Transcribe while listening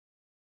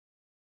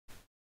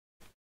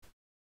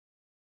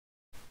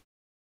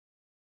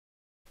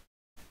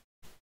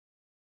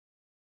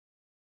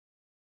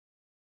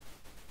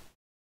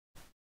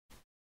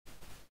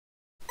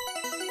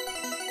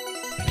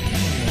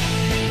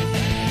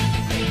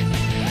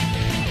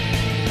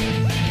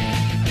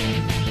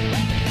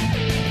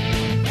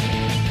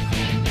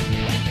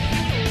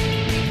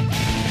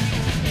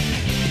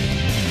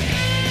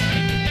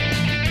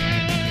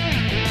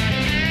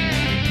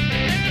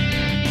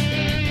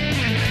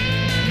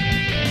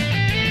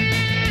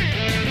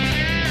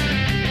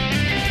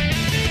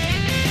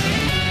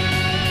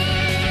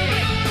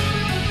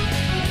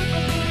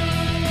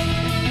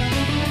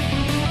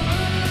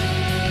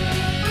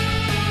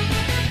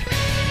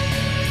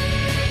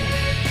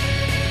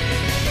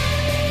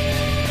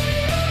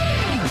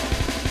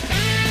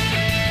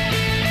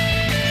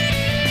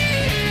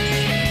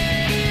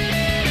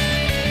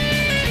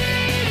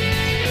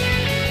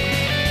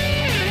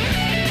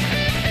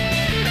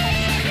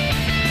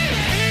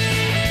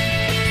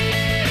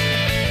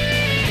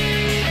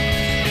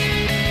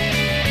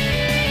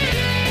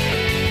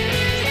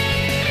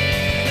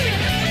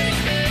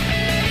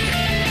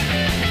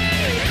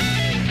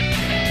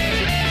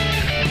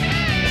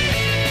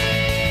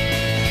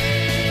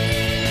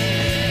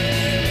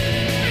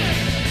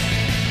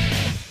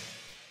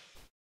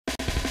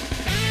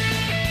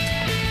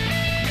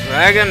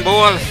Dragon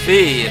Ball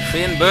Z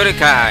Shin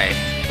Budokai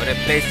for the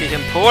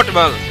PlayStation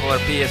Portable or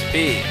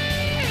PSP.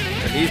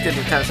 Released in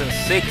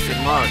 2006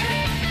 in March.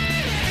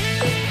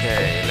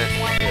 Okay, let's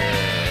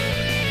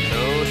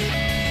load.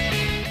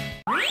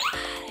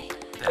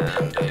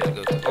 And we'll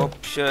go to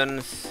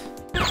options.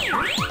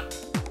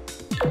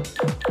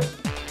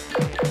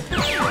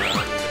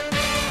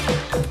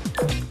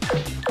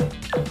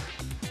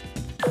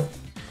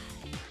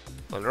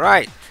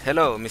 Alright,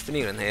 hello, Mr.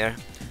 Muren here.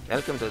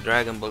 Welcome to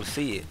Dragon Ball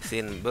Z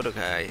Shin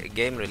Budokai, a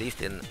game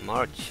released in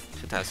March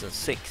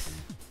 2006.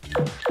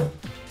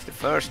 It's the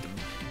first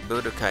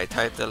Budokai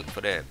title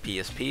for the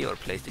PSP or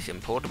PlayStation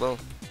Portable,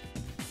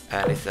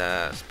 and it's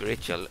a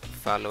spiritual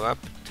follow-up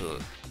to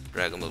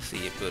Dragon Ball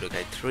Z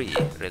Budokai 3,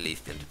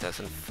 released in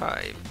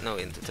 2005. No,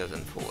 in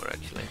 2004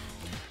 actually.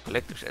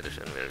 Collector's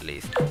edition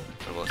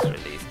was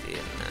released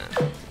in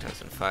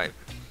 2005.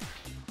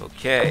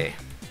 Okay.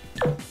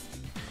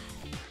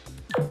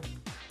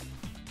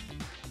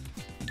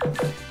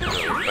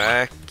 Go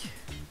back.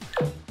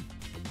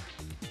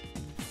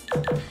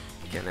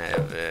 You can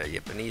have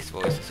Japanese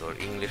voices or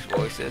English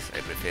voices. I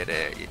prefer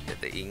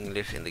the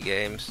English in the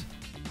games.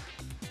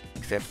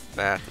 Except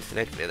battle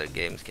select, other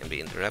games can be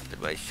interrupted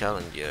by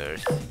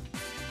challengers.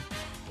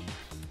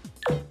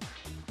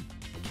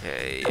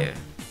 Okay.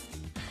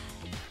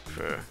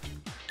 Sure.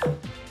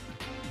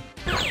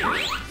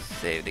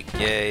 Save the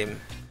game.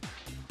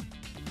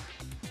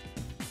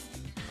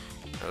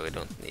 Oh, we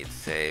don't need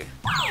save.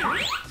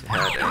 So I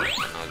had an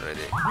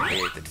already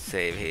created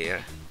save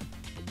here.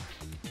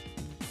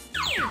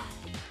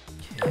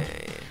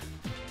 Okay.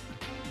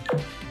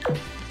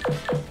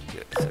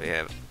 Good. So we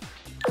have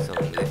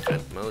some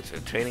different modes. We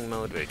have training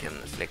mode where you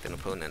can select an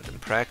opponent and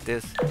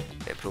practice.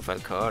 We have profile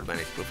card,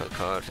 manage profile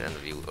cards and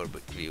view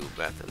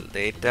battle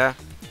data.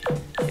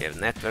 We have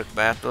network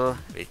battle,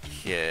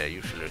 which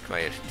usually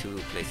requires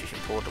 2 PlayStation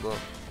Portable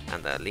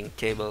and a link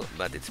cable,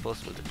 but it's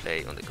possible to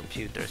play on the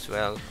computer as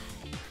well.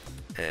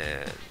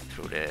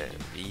 Through the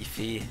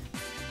Wi-Fi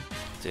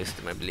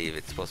system. I believe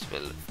it's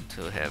possible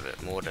to have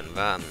more than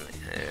one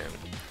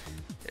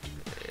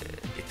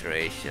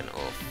iteration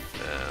of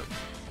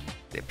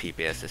the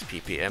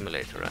PPSSPP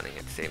emulator running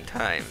at the same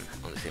time.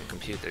 On the same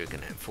computer you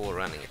can have 4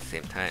 running at the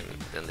same time,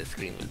 then the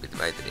screen will be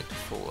divided into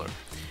 4.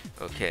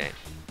 Okay,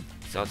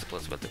 it's also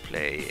possible to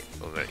play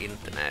over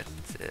internet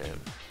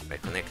by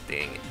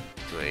connecting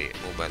to a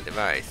mobile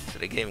device. So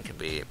the game can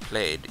be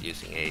played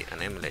using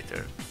an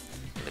emulator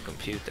the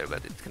computer,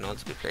 but it can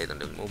also be played on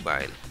the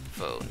mobile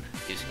phone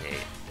using a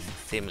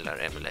similar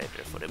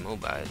emulator for the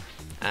mobile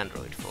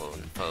Android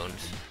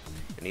phones.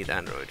 You need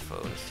Android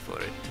phones for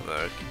it to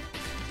work,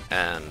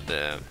 and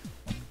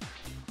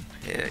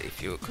if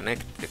you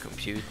connect the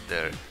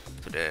computer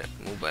to the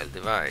mobile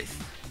device,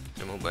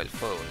 the mobile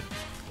phone,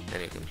 then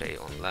you can play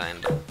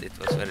online, but it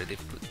was very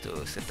difficult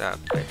to set up.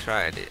 I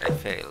tried it, I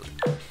failed,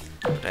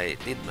 but I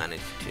did manage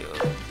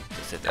to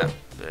set up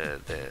the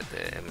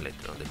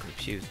emulator on the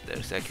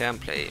computer, so I can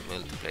play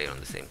multiplayer on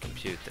the same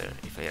computer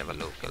if I have a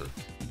local,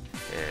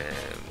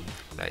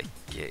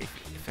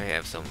 if I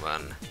have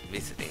someone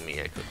visiting me,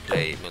 I could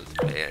play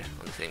multiplayer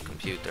on the same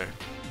computer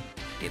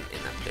in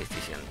a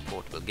PlayStation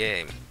Portable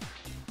game.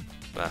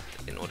 But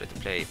in order to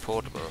play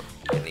portable,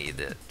 you need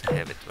to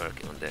have it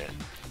working on the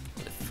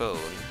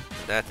phone,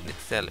 and that in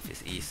itself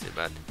is easy,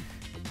 but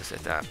to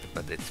set up.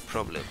 But the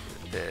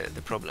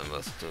problem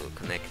was to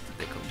connect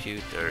the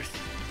computers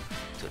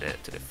to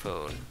the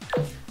phone.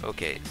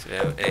 Okay, so we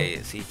have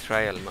a Z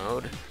trial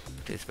mode.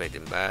 Participate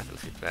in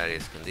battles with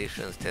various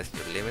conditions, test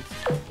your limits.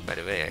 By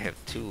the way, I have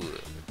 2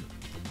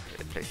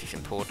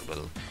 PlayStation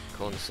Portable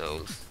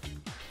consoles,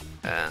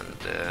 and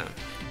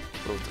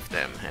both of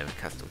them have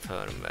custom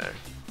firmware,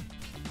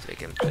 so I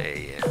can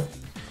play a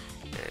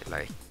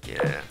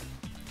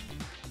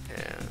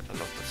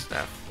lot of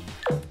stuff.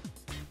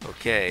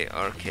 Okay,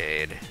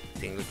 arcade,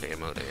 single player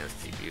mode against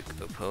CPU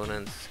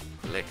opponents,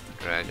 collect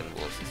Dragon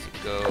Balls as you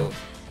go.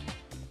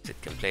 So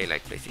it can play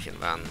like PlayStation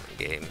 1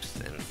 games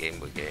and Game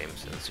Boy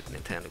games and Super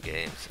Nintendo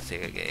games and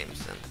Sega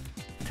games and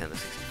Nintendo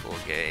 64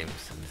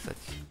 games and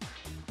such.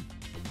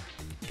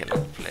 You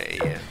cannot play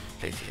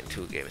PlayStation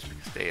 2 games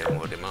because they are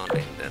more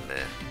demanding than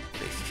the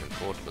PlayStation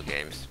Portable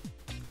games.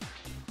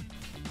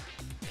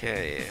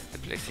 Okay, the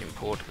PlayStation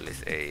Portable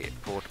is a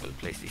portable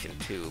PlayStation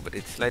 2, but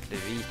it's slightly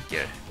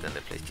weaker than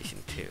the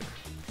PlayStation 2.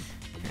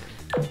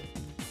 Okay.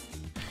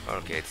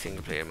 Arcade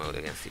single player mode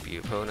against CPU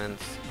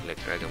opponents,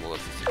 collect Dragon Balls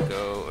as you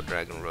go, or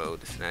Dragon Road,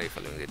 the scenario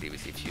following the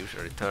DBC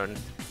Fusion returns,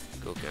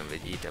 Goku and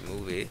Vegeta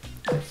movie.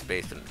 It's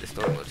based on the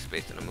story mode is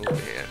based on a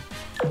movie here.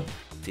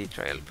 Z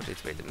trial,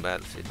 participate in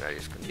battles with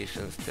various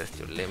conditions, test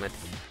your limits.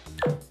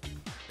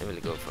 Then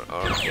we'll go for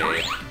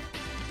arcade.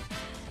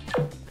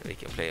 And we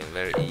can play them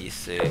very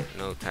easy,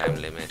 no time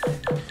limit.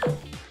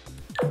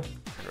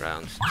 And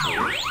rounds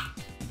 2.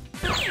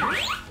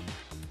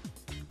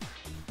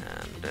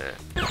 And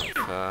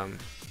confirm.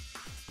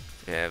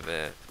 We have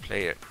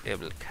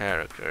playable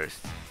characters.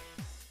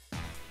 We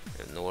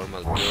have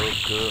normal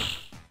Goku.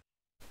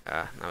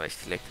 Now I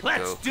selected Goku.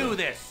 Let's do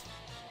this.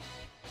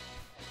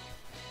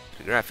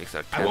 The graphics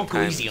are 10 I won't go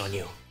times. easy on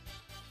you.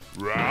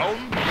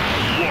 Round 1.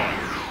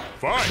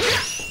 Fight!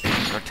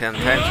 Are 10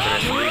 times the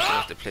resolution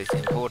of the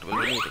PlayStation Portable.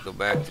 We need to go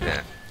back to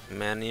the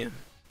menu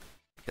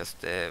because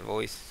the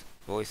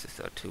voices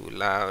are too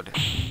loud.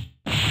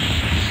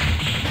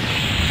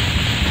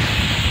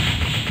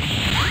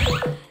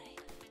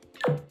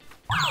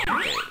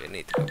 Okay, we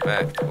need to go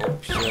back to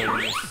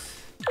options,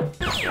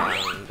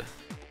 sound.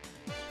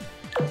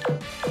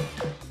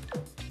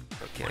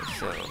 Okay,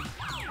 so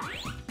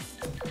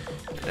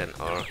and then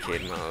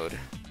arcade mode.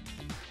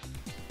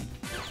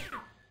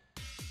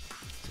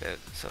 We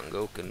have Son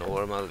Goku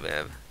normal, we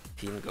have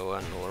Teen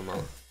Gohan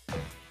normal.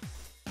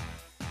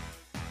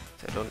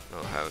 So I don't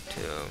know how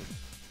to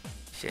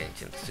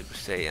change into Super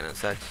Saiyan and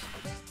such.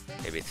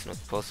 Maybe it's not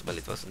possible,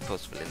 it wasn't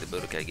possible in the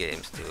Budokai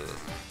games to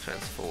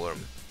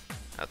transform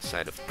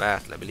outside of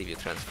battle. I believe you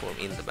transform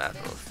in the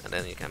battles and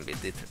then you can be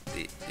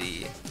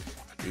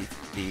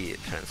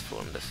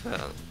transformed as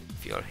well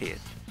if you are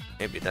hit.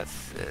 Maybe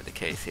that's the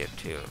case here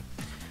too.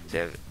 So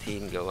you have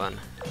Teen Gohan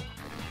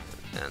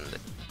and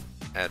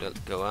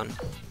Adult Gohan,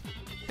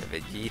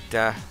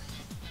 Vegeta,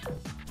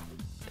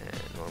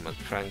 normal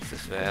Trunks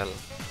as well,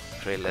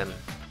 Krillin,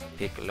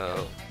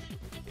 Piccolo,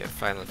 you have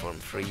Final Form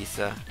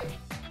Frieza,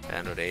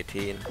 Android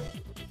 18,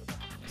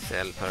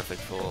 Cell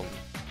Perfect Form,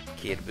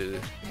 Kid Buu,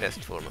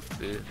 best form of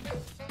Buu, you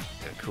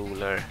have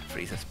Cooler,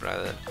 Frieza's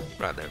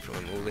brother from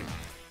a movie,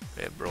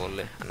 we have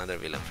Broly, another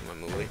villain from a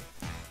movie,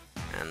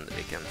 and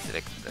we can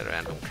select a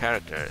random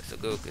character, so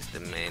Goku is the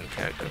main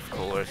character of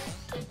course.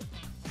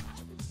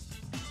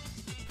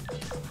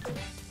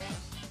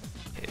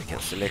 You can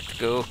select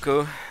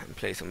Goku and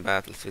play some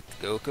battles with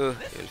Goku.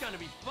 You'll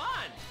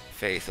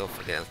face off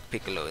against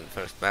Piccolo in the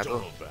first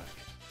battle.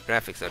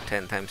 Graphics are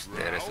 10 times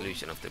the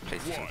resolution of the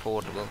PlayStation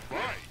Portable.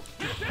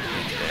 The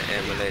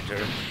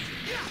emulator.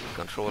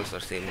 Controls are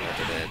similar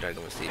to the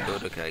Dragon Ball Z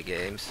Budokai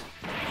games,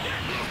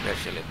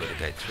 especially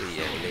Budokai 3,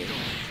 I believe.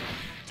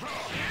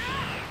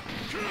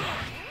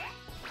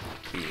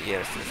 3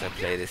 years since I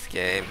played this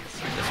game.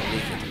 It was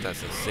released in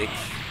 2006.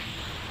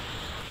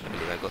 I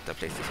believe I got a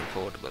PlayStation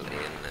Portable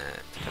in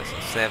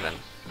 2007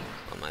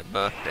 on my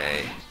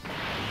birthday.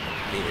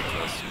 I believe it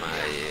was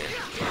my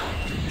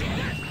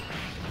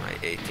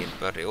 18th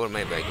birthday, or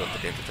maybe I got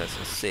it in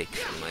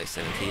 2006 on my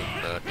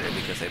 17th birthday,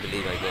 because I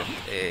believe I got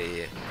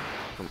a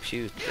a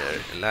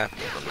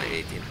laptop on my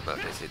 18th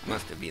birthday, so it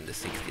must have been the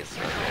 60th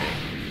birthday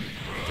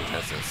in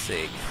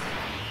 2006.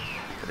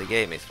 So the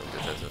game is from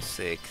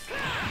 2006.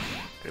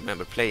 I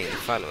remember playing the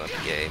follow-up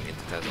game in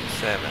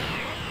 2007.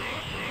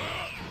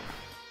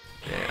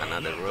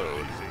 Another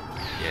road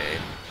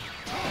game.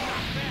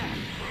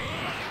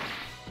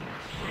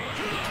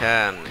 You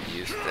can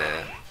use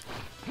the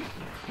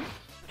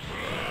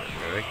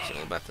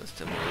directional buttons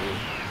to move.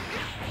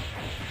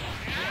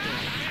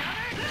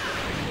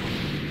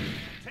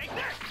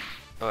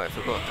 Oh, I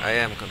forgot, I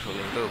am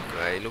controlling Goku.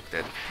 I looked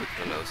at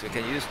Piccolo, so you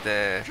can use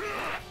the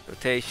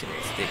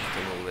rotational stick to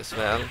move as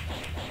well.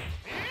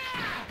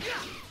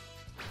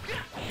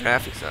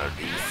 Graphics are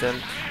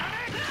decent.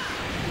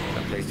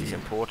 A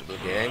PlayStation Portable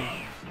game.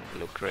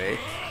 Look great.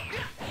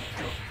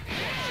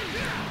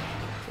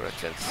 For a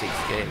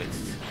 26 game,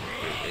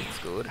 it's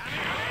good.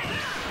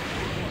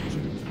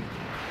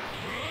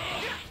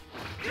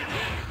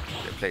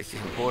 The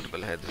PlayStation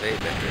Portable had way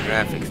better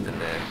graphics than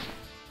the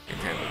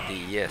Nintendo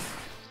DS.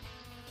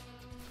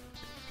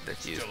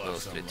 That used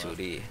mostly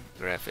 2D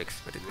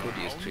graphics, but it could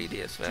use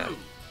 3D as well.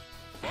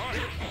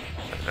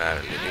 But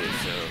rarely did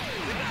so.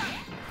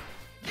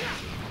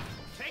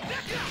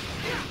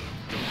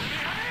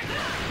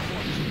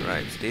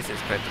 Right, so this is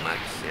pretty much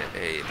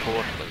a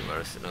portable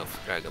version of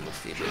Dragon Ball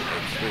Z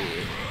Budokai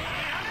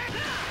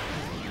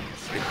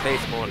 3. It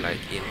plays more like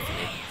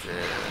Infinite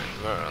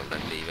World, I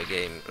believe, a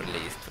game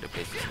released for the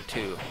PlayStation 2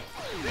 in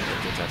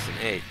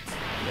 2008.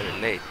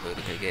 Very late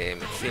Budokai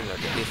game. It's similar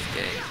to this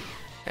game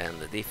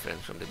and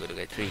different from the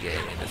Budokai 3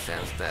 game in the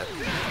sense that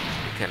you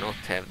cannot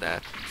have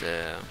that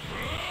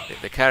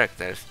the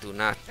characters do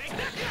not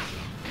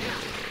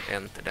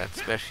enter that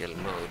special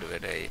mode where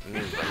they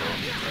move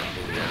along and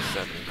do a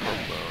certain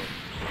combo.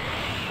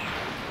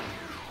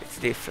 It's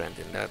different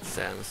in that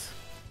sense.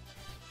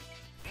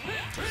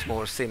 It's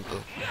more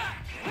simple.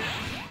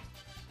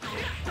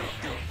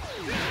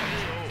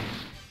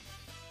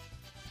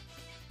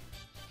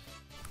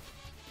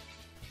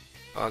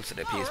 Also,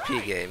 the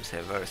PSP games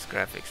have worse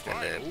graphics than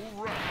the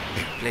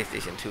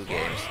PlayStation 2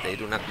 games. They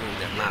do not move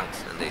their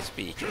mouths when they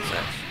speak and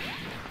such.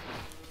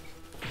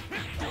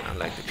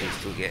 Unlike the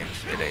PS2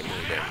 games where they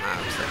move their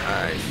mouths and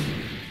eyes.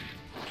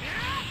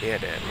 Here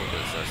the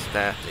models are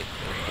static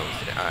when it comes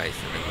to the eyes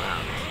and the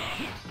mouth.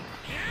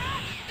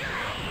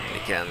 We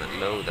can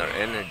load our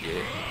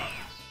energy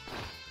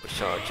or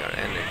charge our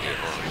energy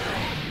on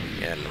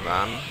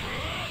L1.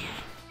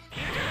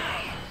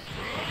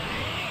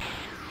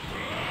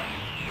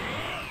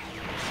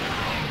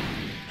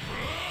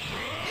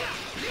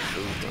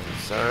 Shoot on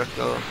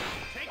circle.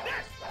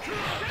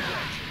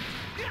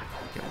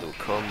 Can do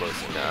combos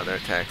in the other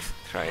attacks,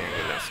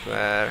 triangle and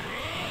square.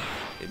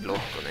 We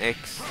block on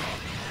X.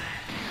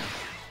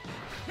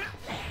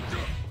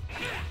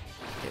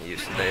 can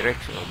use the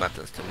directional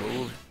buttons to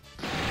move.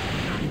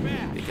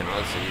 You can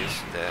also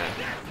use the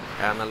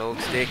analog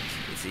stick,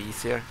 it's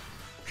easier.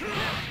 In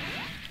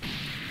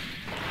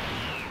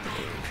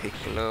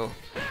Piccolo.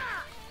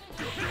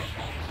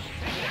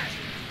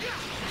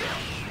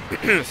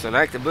 So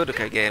like the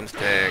Budokai games,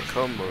 the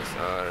combos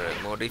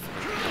are more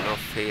difficult to pull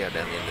off here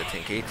than in the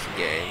Tenkaichi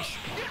games.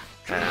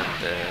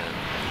 And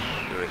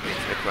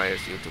it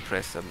requires you to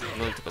press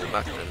multiple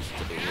buttons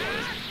to do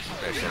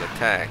special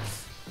attacks.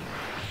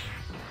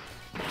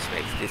 Which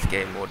makes this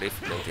game more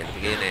difficult in the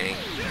beginning.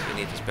 You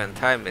need to spend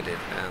time with it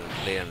and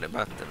learn the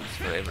buttons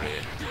for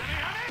every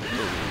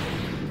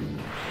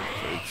move.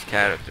 For each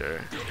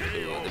character to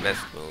do the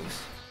best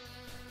moves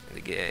in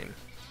the game.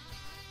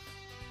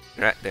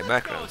 The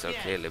backgrounds are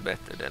clearly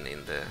better than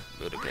in the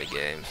Budokai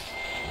games.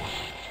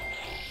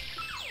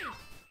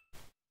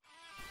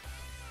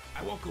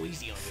 I won't go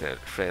easy on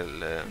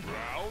you.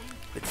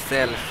 With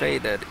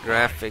cel-shaded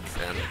graphics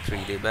and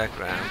 3D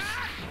backgrounds,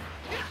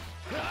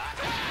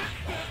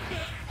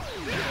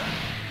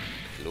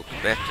 look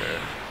better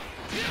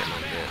than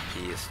on the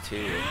PS2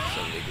 to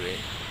some degree.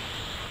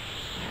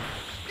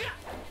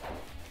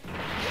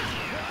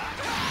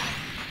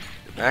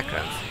 The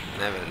backgrounds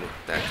never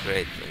looked that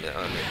great from the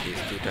early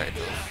PS2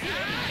 titles.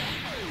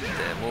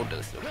 The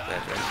models look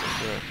better for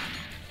sure.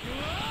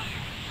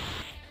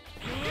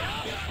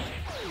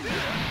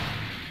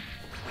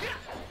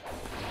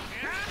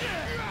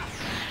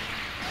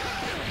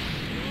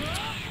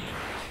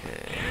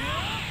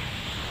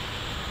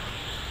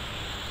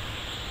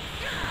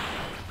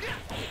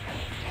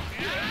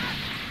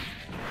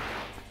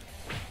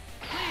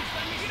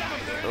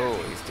 Oh,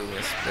 he's doing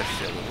a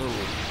special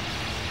move.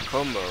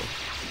 Combo.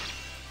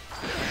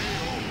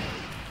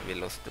 We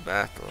lost the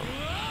battle.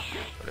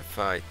 Or the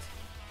fight.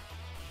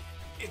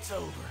 It's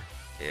over.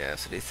 Yeah,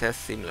 so this has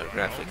similar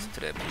graphics to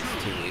the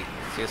PS2.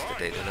 It's just that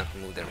they do not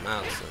move their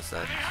mouse and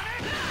such.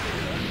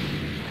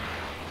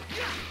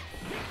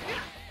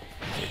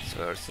 It's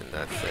worse in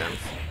that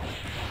sense.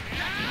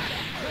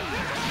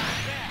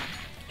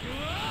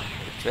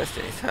 The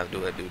question is, how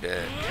do I do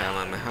the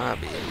Kamehameha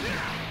beam?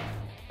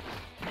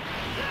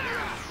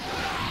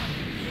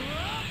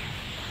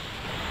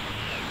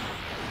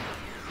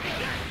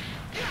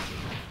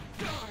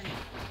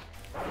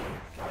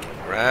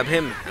 Grab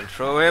him and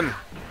throw him.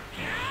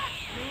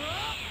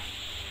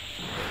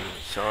 And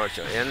charge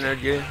our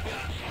energy.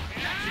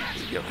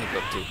 He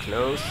got too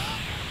close.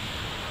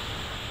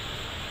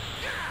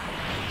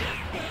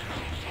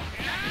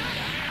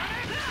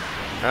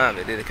 Ah,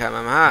 we did the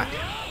Kamehameha.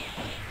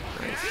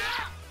 Nice.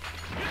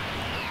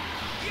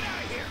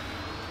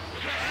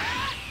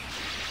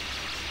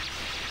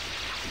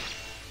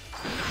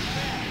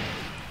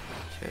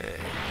 Okay.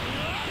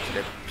 So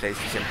the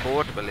PlayStation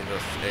Portable, it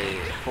was a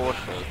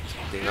portable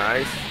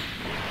device.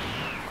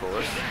 Of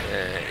course,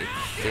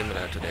 it's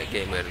similar to the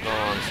Game Boy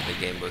Advance, the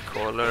Game Boy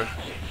Color,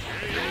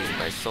 released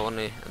by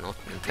Sony and not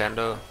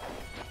Nintendo.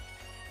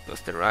 It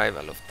was the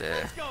rival of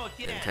the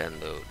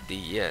Nintendo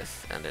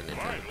DS and the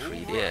Nintendo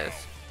 3DS.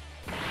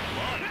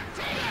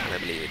 And I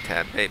believe it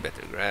had way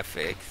better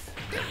graphics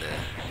than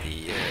the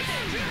DS.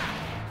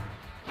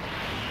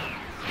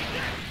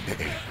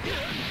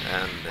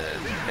 And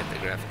better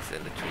graphics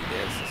than the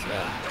 3DS as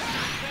well.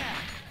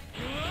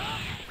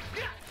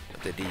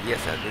 But the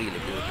DS had really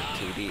good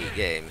 2D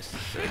games,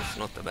 so it's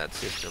not a bad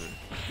system.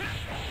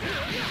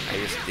 I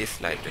just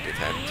disliked that it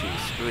had two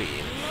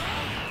screens.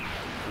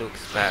 It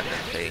looks bad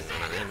when playing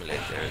on an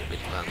emulator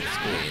with one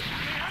screen.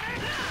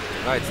 It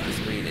divides the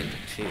screen into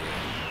two.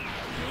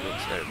 It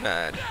looks very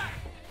bad.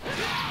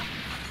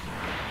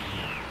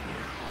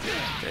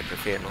 I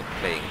prefer not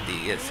playing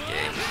DS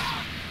games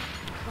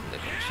on the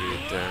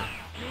computer.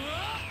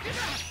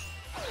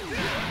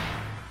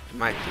 I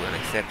might do an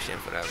exception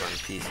for that One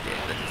Piece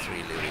game that is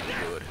really, really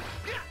good.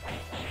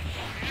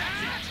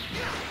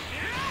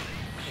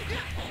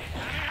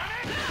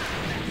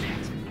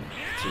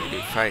 2D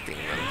fighting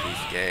One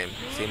Piece game,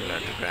 similar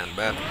to Grand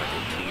Battle but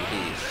in 2D.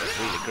 It's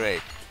really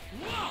great.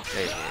 I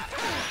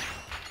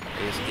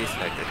just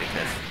dislike that it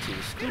has two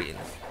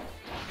screens.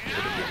 It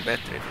would have been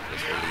better if it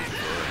was released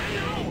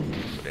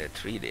for the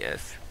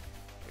 3DS,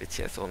 which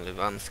has only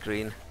one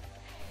screen.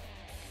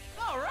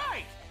 All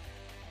right.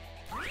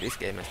 This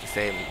game has the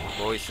same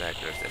voice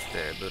actors as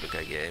the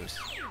Budokai games.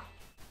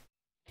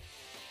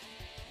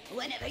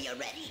 Whenever you're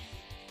ready.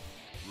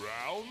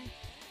 Round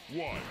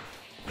one.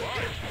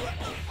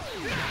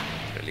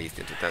 Released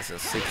in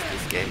 2006,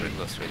 this game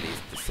was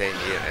released the same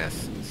year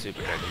as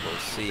Super Dragon Ball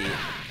Z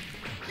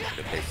for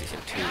the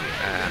PlayStation 2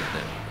 and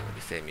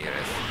the same year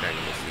as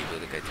Dragon Ball Z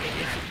Budokai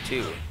Tenkaichi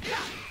 2.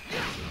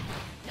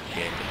 A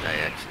game that I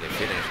actually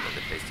finished on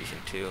the PlayStation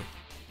 2.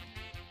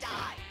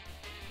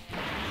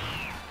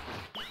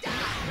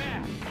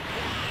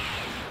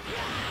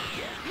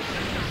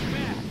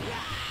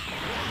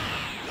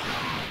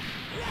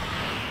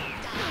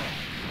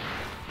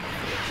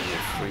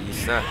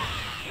 Frieza.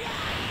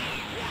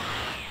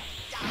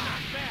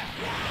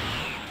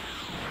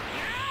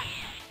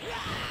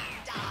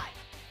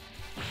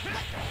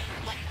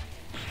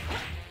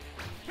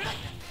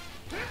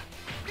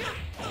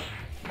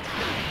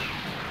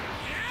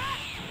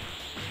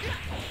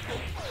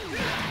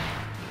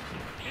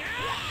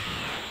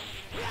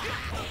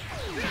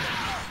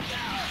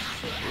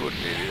 Good,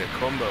 we did a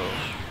combo.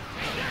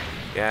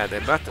 Yeah,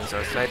 the buttons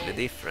are slightly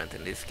different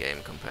in this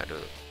game compared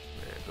to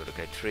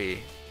Budokai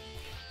 3.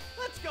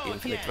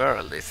 Infinite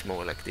World is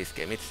more like this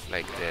game. It's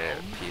like the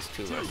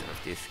PS2 version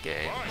of this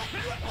game.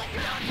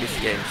 This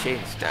game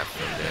changed stuff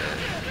from the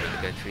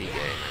Budokai 3 game,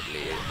 I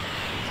believe.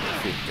 To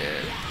fit the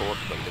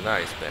portable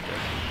device better.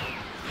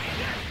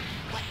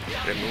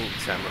 Removed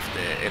some of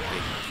the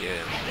epic,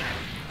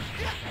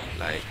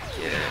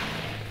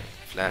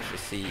 flashy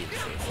scenes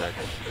and such.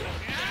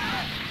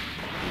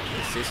 Due to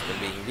the system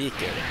being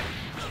weaker.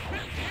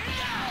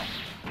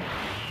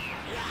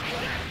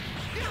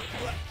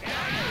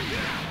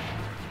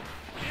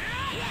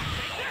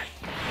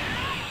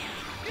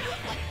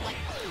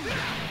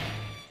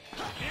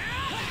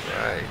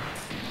 Right.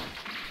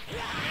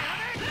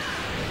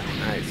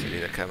 Nice, we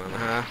did a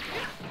Kamehameha.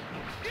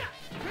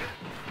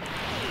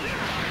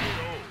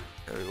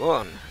 And we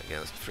won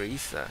against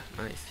Frieza.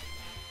 Nice.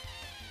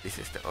 This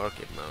is the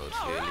arcade mode,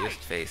 so we'll just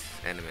face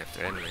enemy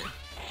after enemy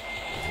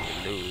until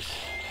we lose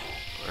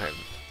or have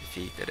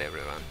defeated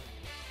everyone.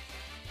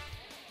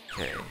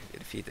 Okay, we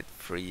defeated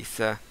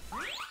Frieza.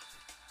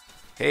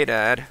 Hey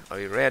Dad, are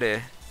you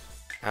ready?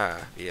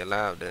 We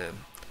allow the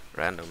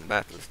random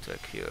battles to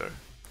occur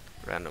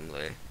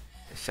randomly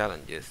as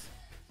challenges.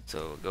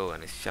 So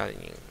Gohan is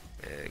challenging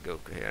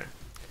Goku here.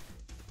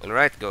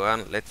 Alright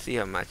Gohan, let's see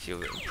how much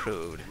you've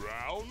improved.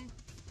 Round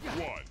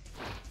 1.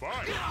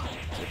 Fight.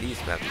 So these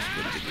battles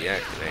could be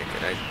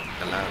deactivated. I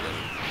allow them.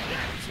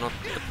 It's not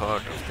a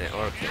part of the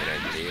arcade, I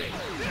believe.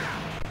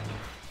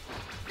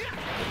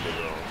 Could be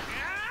wrong.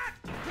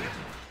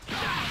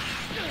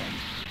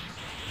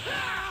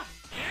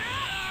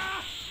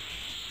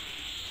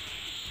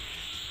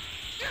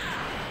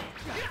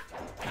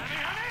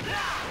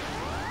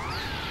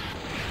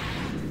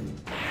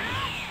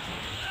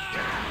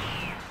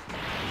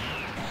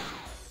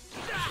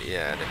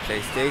 Yeah, the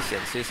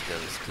PlayStation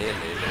systems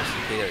clearly were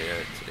superior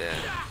to the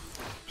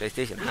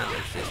PlayStation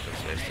handheld systems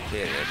were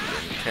superior to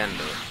the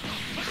Nintendo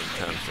in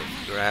terms of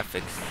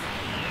graphics,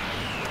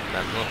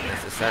 but not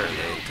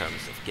necessarily in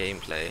terms of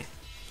gameplay.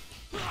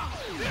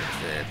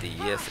 The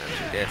DS and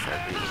 3DS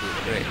had really good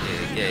great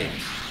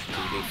games,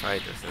 2D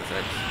fighters and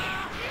such,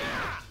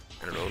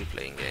 and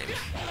role-playing games,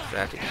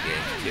 strategy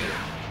games too.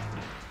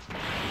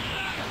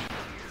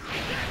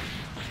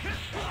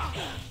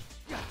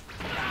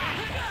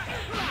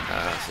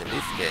 So in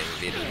this game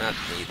we do not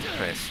need to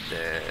press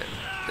the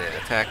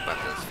attack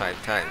buttons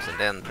 5 times and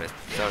then press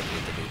circle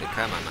to do the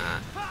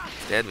Kamehameha.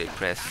 Instead we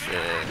press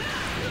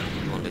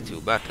only 2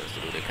 buttons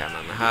to do the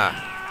Kamehameha.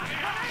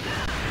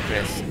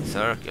 Press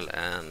circle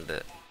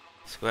and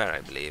square, I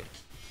believe.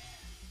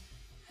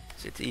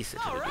 So it's easy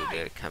to do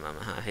the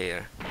Kamehameha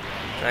here.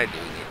 Tried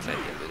doing it like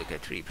in Budokai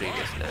 3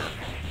 previously.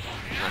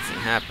 Nothing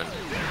happened.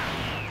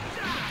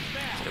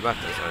 The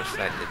buttons are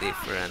slightly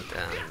different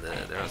and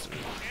there are some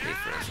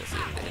differences in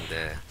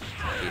the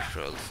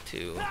visuals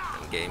too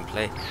and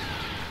gameplay.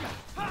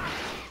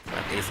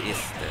 But this is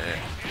the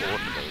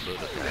portable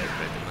Budokai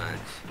pretty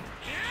much.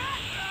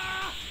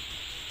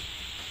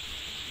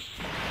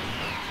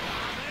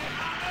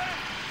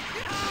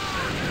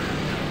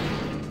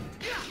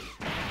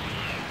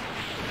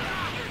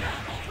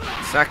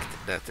 It sucked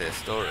that the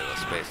story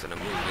was based on a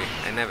movie.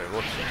 I never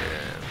watched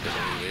the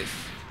movies.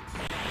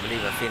 I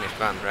believe I finished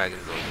one Dragon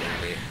Ball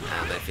movie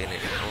and I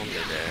finished only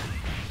the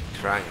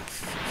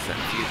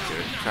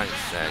future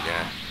Trunks saga,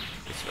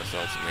 which was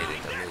also made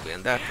into a movie,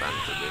 and that one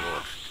could be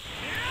watched.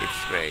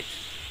 It's great,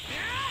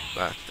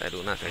 but I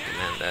do not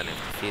recommend any of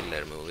the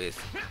filler movies.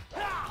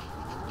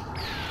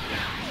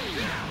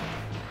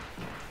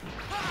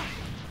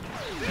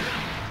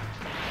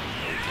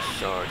 To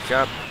charge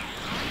up.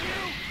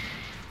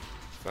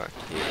 Fuck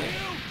yeah.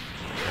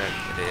 Back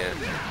there.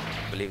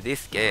 I believe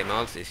this game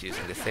also is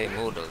using the same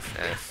models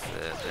as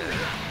the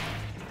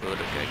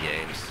Budokai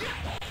games,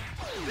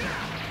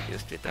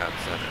 just without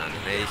certain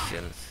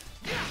animations.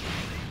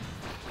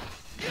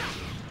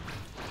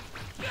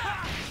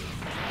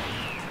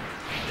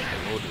 The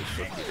models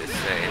should be the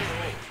same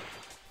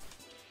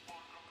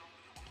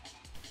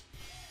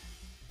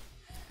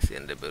as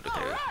in the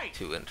Budokai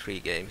 2 and 3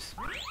 games.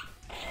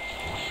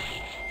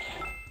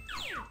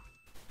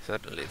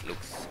 Certainly it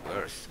looks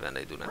worse when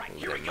they do not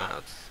move their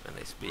mouths when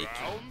they speak.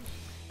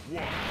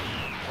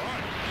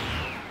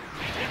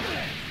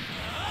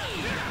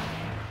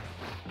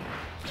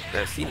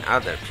 I've seen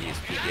other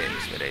PSP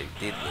games where they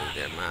did move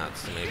their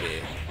mouths, so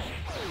maybe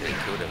they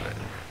could have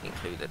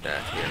included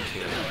that here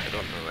too. I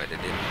don't know why they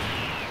didn't.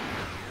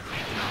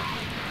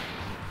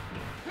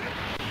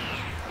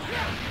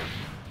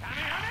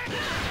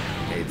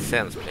 Made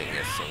sense playing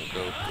as Son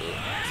Goku,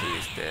 he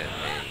is the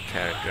main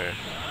character.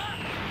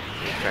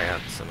 We'll try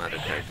out some other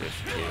characters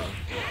too.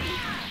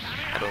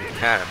 I don't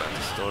care about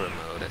the story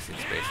mode as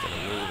it's based on a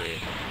movie.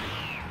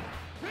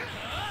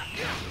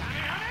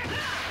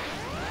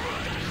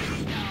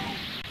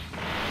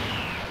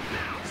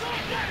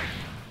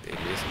 They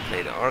just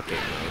play the arcade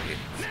mode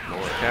with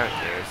more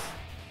characters.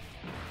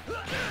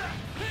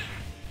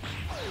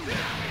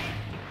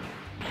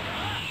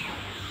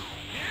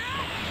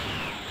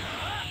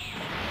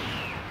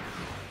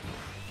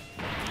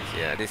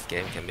 this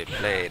game can be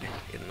played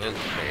in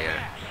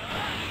multiplayer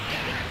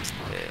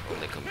on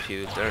the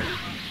computer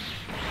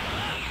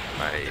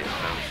by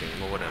launching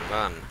more than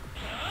one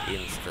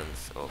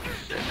instance of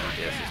the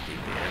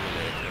PPSSPP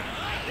emulator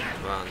at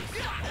once,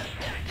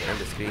 and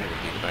the screen will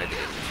be divided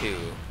into two,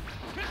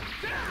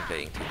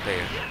 playing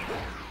two-player.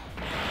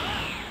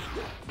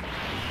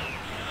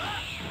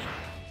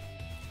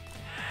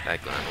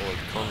 Like on an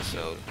old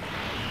console,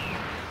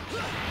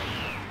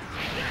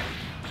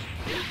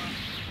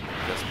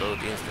 because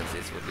both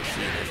instances would be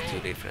seen as two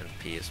different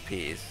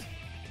PSPs,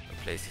 or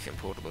PlayStation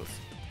Portables.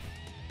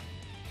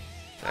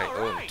 So I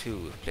own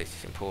two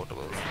PlayStation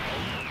Portables.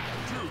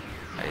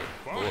 I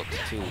bought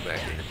two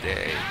back in the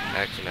day.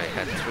 Actually, I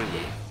had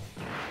three.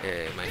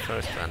 My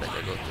first one that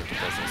I got in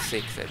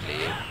 2006, I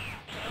believe,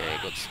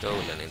 got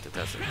stolen in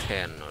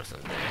 2010 or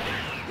something.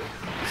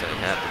 So I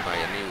had to buy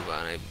a new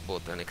one. I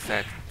bought an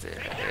exact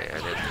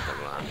identical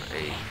one,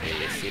 a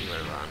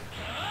silver one.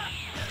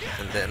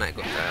 And then I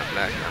got a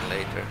black one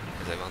later,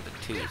 because I wanted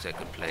two so I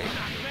could play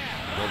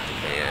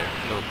multiplayer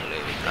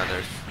locally with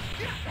others.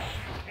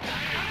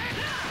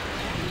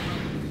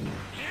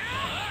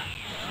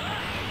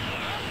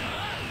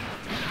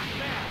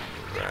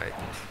 Right.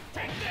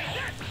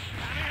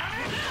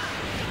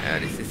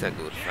 This is a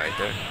good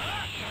fighter.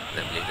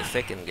 I believe the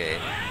second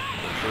game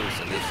improves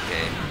on this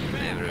game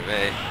in every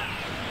way.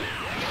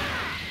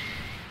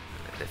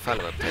 The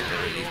follow-up title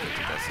released in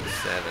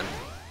 2007,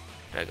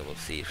 Dragon Ball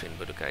Z, Shin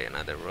Budokai,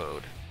 Another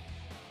Road.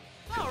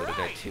 Shin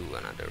Budokai 2,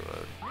 Another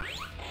Road.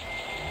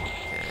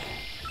 Okay.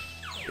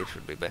 It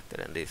should be better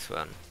than this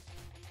one.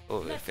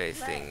 Oh, we're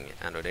facing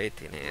Android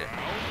 18 here.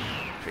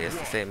 It has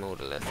the same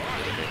model as in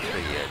Budokai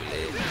 3, I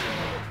believe.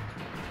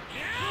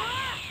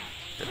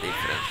 A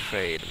different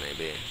shade,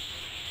 maybe.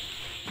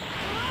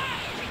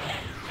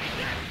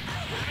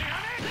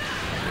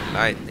 The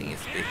lighting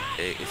is a bit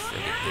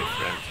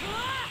different.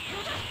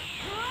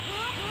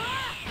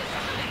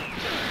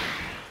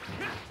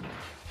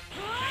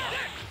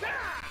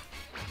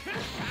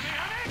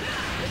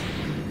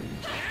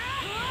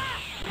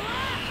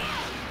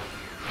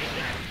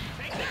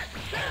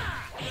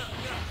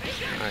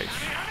 Nice.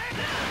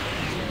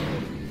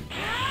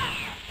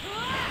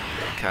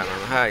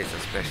 Kamehameha is a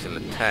special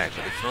attack,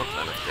 but it's not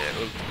one of the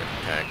ultimate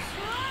attacks.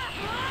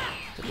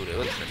 To do the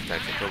ultimate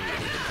attack, you probably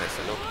need to press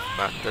a lot of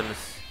buttons,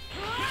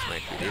 which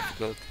might be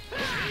difficult.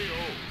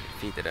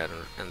 Defeated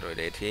Android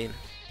 18.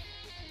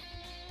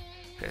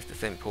 There's the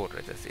same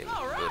portrait as in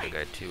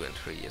Budokai 2 and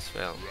 3 as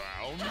well.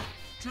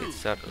 It's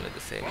certainly the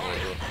same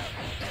model.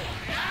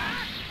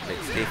 But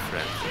it's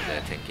different from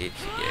the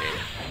Tenkaichi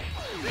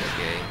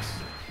games.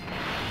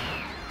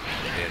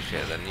 Here she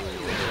has a new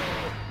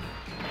model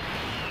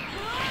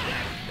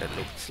that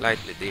looked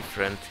slightly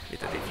different,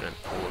 with a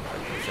different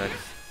portrait and such.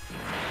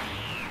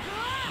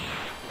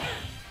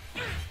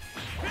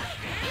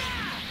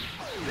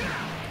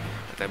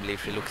 But I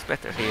believe she looks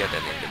better here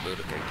than in the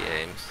Budokai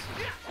games.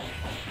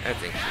 I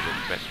think she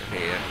looks better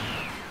here.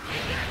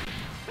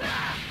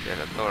 She has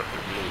a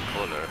darker blue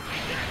color.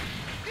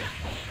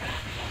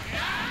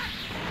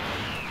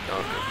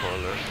 Darker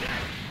color.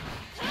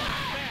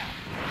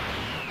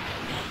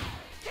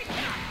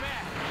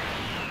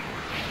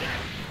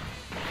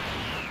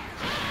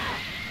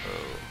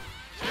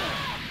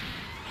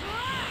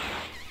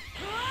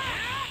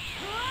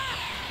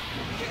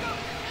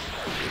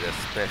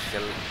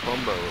 Special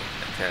combo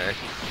attack.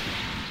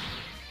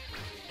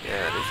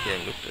 Yeah, this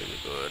game looked really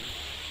good.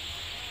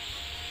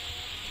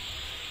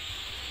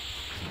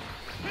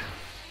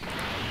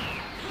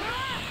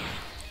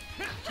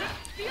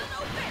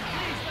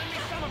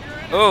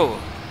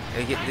 Oh!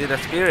 I did a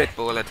spirit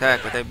ball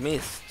attack, but I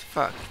missed.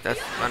 Fuck,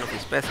 that's one of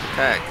his best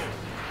attacks.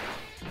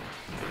 It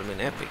would have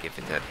been epic if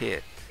it had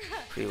hit.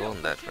 We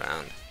won that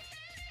round.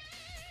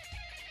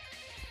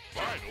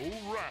 Final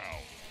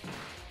round.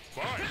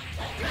 Fight.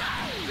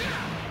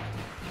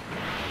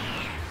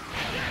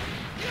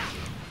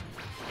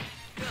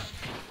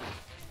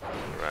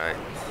 Right.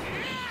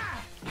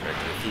 Try to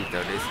defeat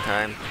her this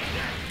time.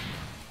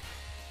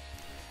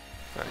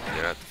 Fuck,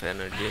 you're out of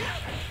energy.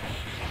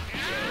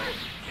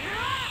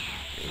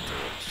 Need to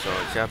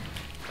charge up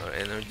our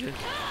energy.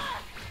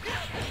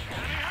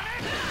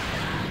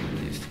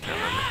 Use the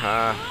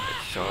Kamehameha,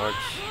 let's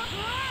charge.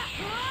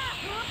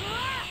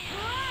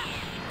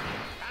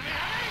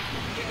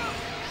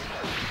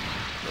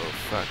 Oh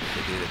fuck,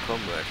 we did a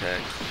combo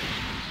attack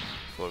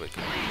before we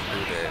can do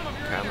the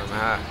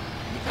Kamehameha.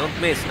 Don't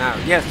miss now.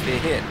 Yes, we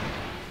hit.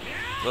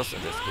 It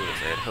wasn't as good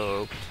as I had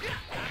hoped.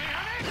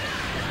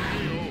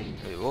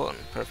 We won.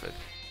 Perfect.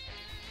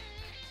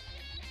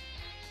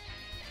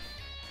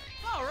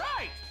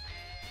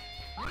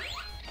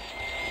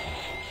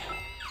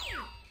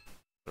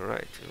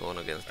 Alright, we won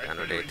against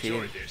Android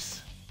 18.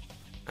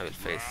 I will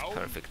face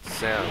Perfect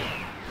Cell.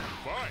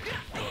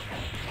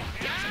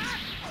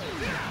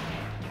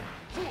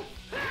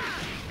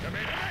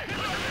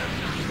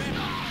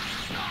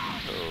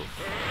 Oh.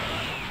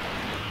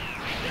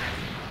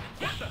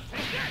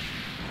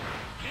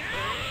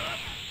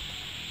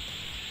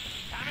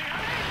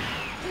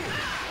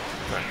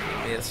 Fuck,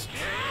 we missed.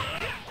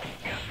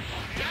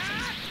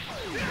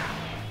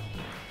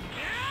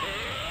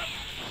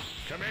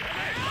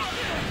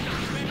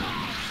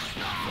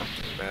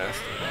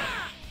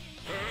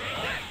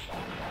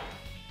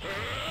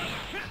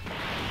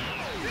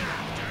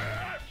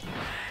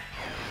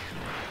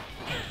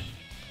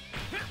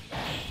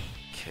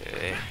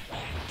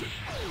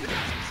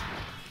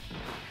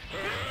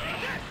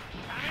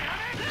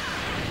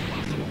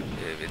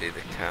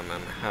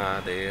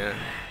 Kamehameha there.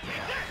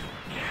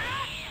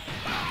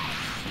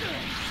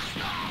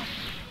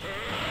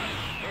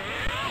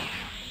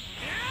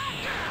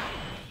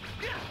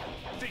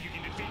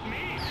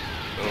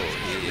 Oh,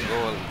 he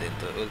evolved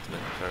into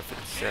Ultimate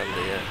Perfect Cell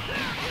there.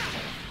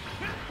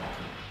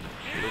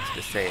 Looks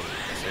the same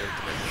as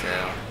Ultimate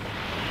Cell.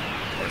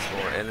 Has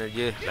more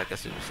energy, like a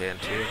Super Saiyan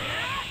 2.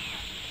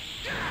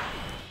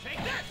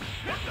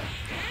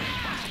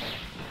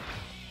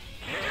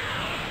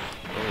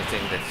 Only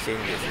thing that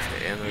changes is the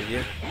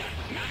energy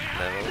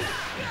level.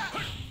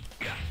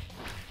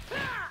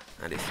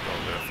 And it's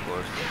stronger, of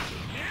course.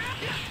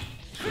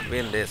 Should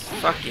win this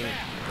fucking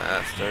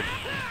bastard.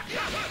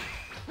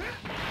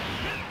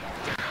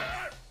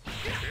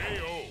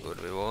 Good,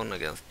 we won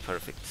against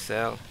Perfect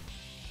Cell.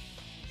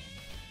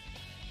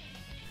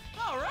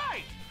 All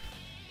right.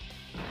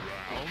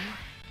 Round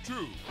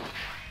 2.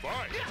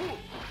 Fight.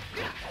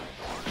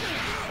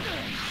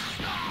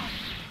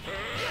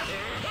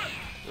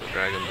 So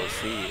Dragon Ball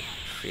Z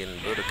Shin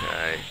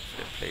Budokai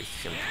for the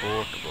PlayStation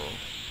Portable.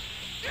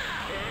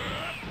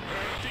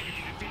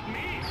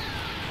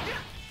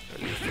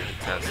 Released in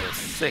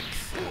 2006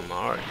 in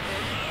March.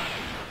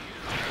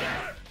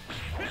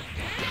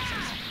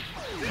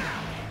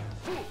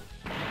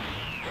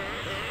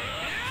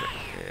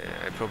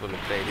 I probably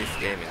played this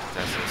game in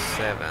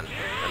 2007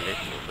 a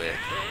little bit.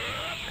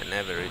 I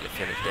never really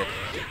finished it.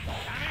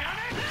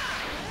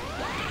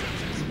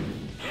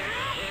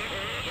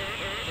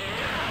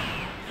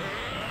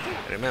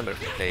 I remember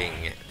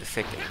playing the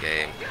second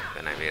game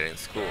when I were in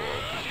school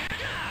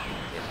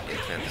in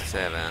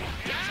 27.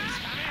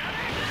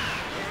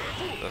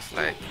 It was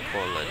like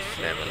college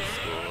level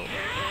school.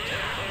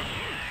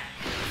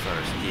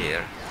 First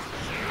year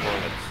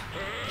college.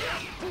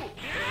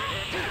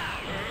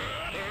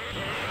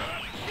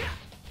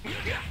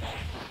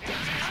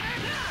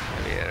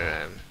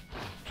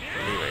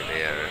 Anyway,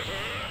 they are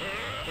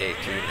 18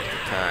 at the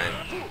time,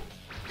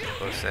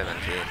 or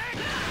 17.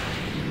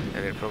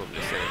 They were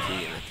probably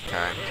 17 at the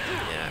time,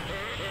 yeah.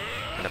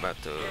 And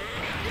about to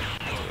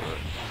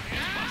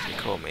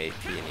become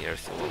 18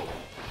 years old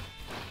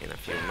in a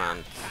few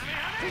months.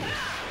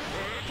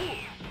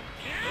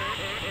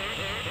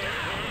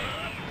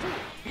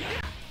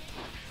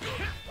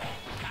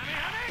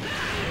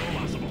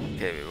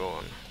 Okay, we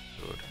won.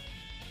 Good.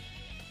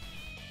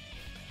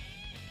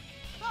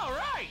 All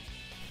right.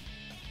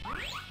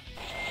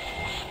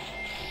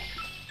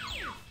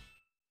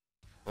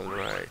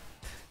 Alright.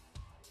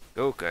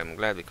 Goku, I'm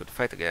glad we could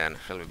fight again.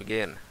 Shall we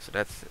begin? So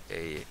that's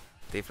a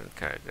different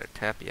character,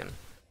 Tapian.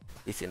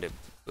 He's in the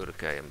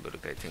Budokai and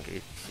Budokai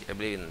Tenkaichi. I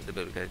believe in the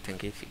Budokai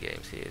Tenkaichi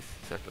games he is,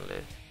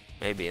 certainly.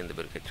 Maybe in the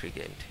Budokai 3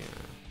 game too.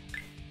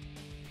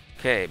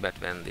 Okay, but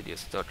when did you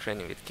start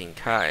training with King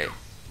Kai?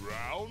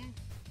 Round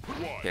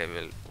 1. Okay,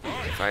 we'll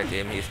fight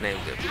him. He's named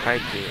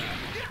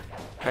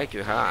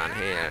Paiku Han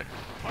here.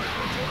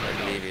 I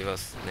believe he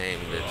was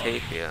named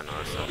Tapian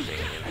or something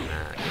in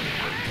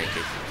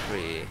Tenkaichi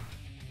 3.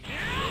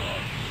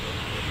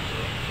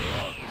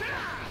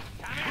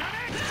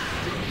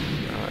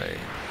 Right.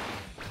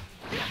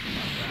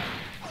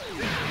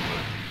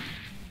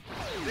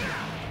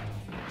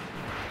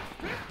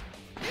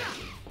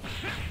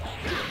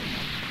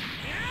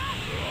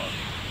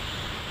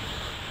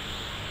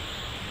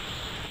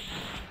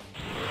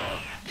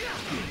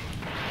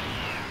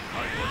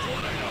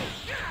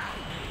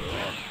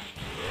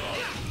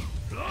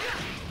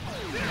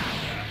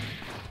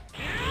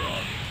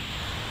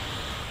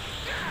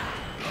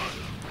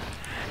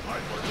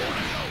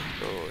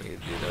 Oh, he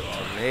did a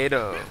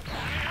tornado.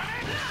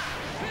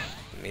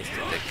 Missed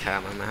the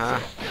Kamehameha.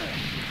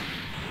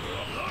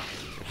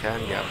 You can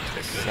get to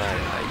the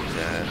side like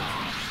that.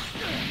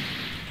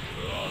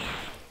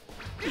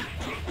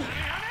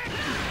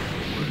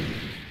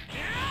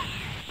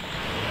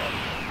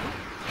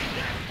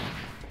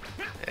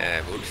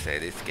 I would say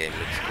this game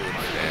looks good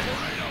for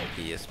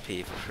the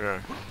PSP for sure.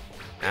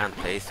 And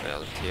plays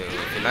well too.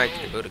 If you like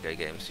the Budokai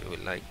games, you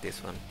will like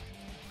this one.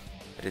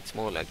 But it's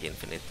more like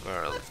Infinite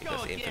World,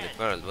 because Infinite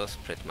World was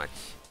pretty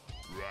much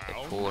a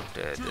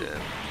ported,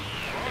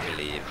 I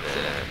believe,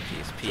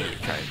 PSP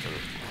title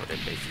for the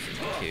PlayStation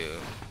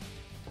 2.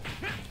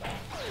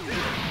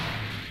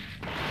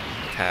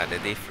 It had a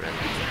different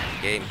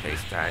gameplay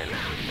style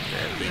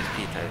that the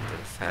PSP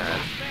titles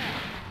had.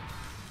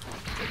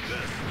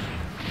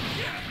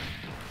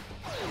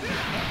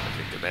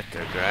 With the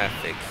better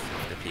graphics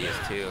of the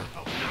PS2.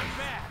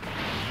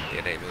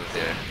 Here they move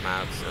their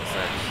mouths and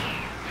such.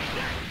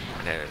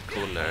 And have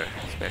cooler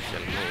special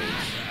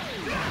moves.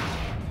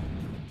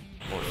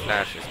 More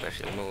flashy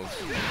special moves.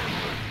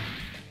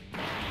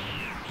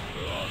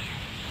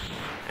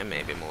 And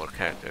maybe more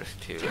characters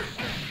too.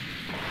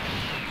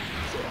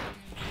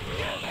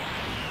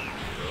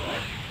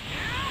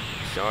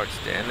 Charge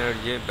the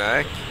energy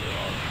back.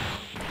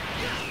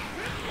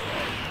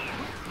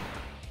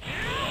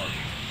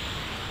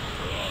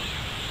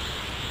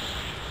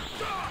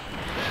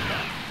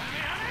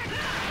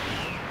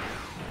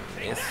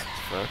 Missed,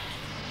 fuck.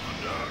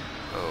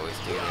 Oh, he's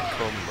doing a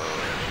combo.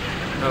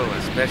 Oh,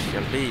 a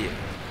special beam.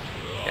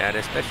 Yeah, Yeah,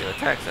 the special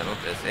attacks are not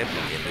as epic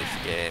in this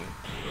game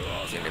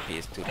as in the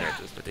PS2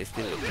 titles, but they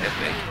still look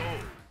epic.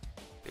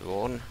 We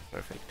won.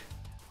 Perfect.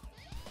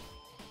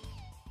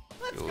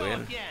 Let's You go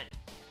win. again.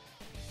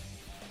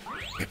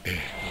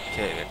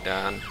 Okay, we're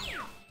done.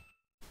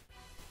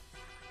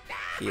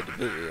 Kid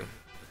Boo.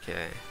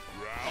 Okay.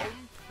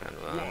 Round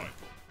Round 1. 1.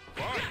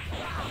 Fight.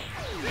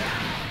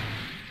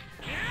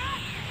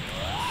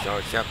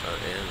 Charge up our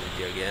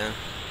energy again.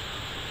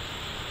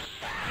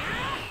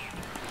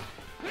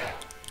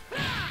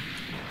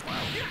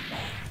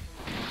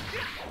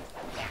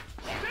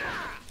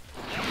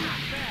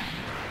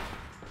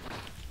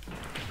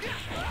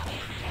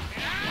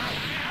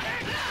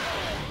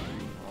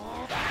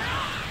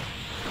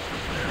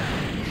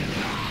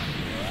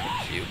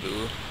 You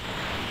Boo.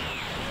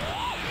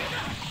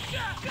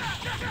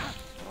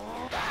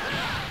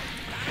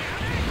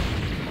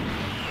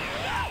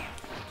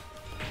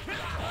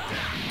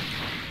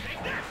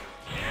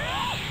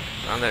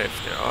 I wonder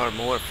if there are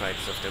more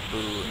fights of the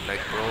Boo, like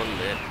Brawl,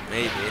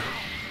 maybe.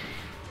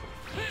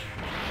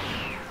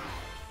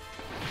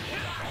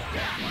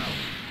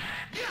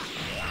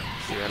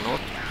 We are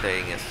not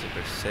playing as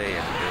Super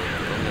Saiyan Goku,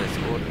 but only as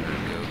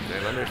ordinary Goku.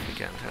 I wonder if we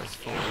can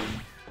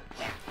transform.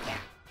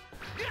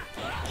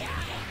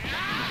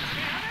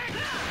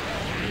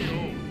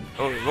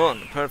 Oh, we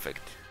won!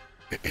 Perfect!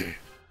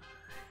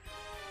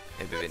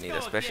 Maybe we need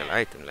a special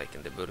item like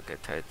in the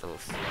Budokai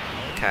titles,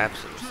 a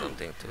capsule or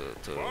something to be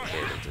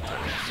able to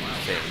turn into Super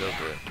Saiyan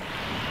Goku.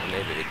 Or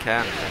maybe we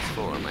can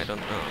transform, I don't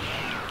know.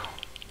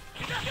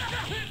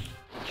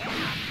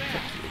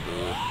 Fuck you,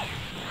 Boo.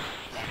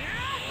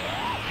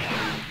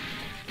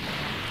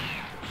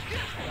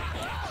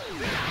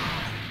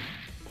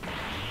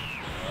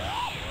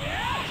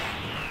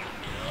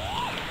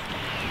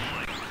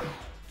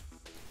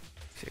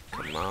 Check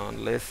command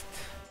list.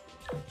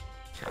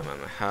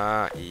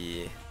 Kamehameha,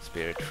 E,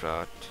 Spirit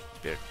Shot,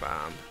 Spirit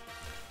Bomb.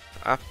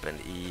 Up and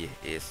E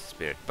is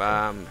Spirit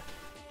Bomb.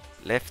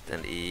 Left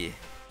and E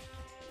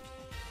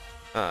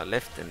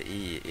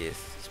is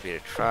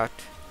Spirit Shot.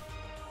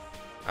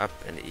 Up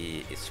and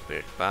E is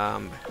Spirit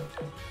Bomb.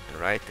 And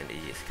right and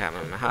E is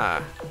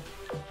Kamehameha.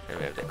 Then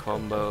we have the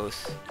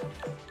combos.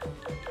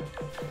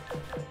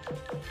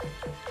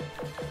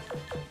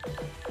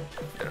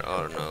 There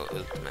are no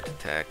ultimate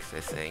attacks, I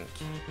think.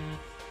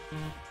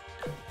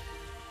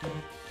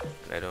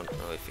 I don't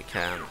know if you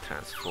can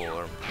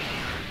transform.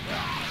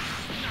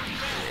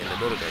 In the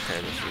Budokai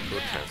titles you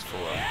could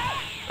transform,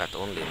 but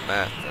only in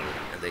battle,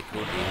 and they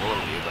could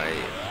evolve you by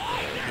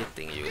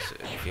hitting you. So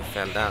if you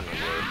fell down on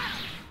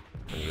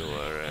your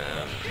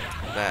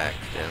back,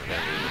 then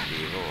you would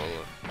be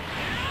evolved.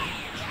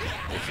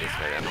 This is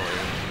very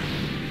annoying.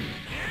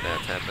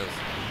 That happens.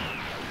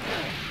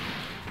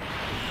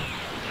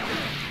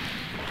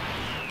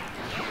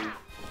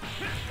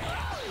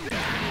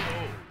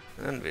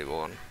 And we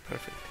won.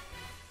 Perfect.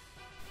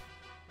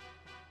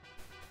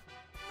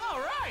 All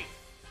right.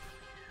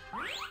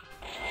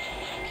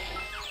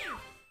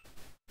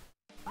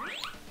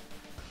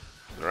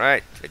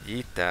 Right,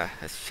 Vegeta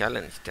has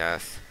challenged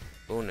us.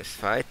 Bonus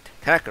fight.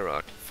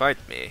 Kakarot, fight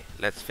me.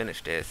 Let's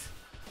finish this.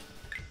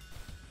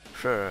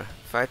 Sure,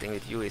 fighting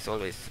with you is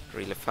always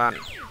really fun.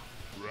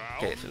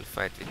 Okay, so we'll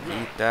fight with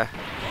Vegeta.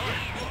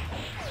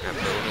 And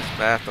bonus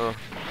battle.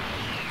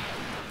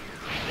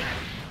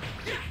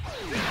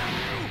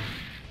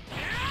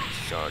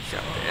 Charge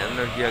up the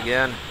energy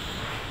again.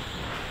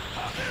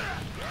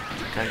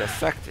 Kinda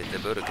sucked with the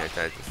Budokai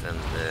titles and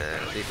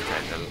this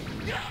title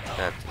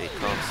that we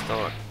can't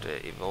start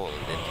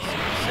evolved into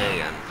Super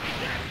Saiyan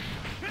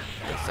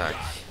and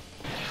such.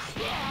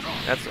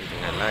 That's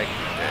something I like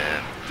with the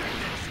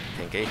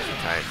Tenkaichi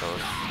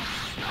titles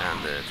and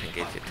the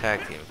Tenkaichi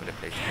tag team for the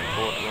PlayStation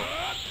Portable.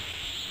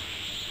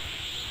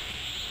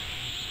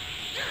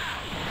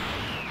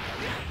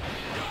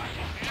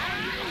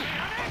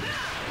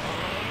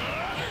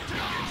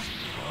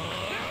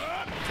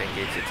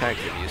 Tenkaichi tag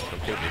team used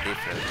completely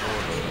different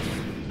models,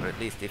 or at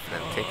least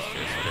different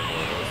textures for the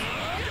models.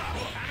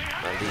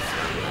 Well, this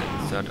one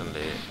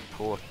certainly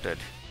ported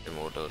the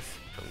models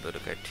from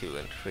Budokai 2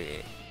 and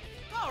 3.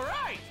 All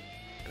right.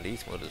 And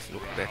these models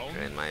look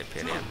better in my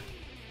opinion.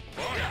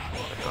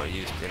 But are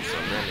used in so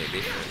many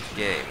different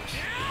games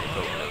that they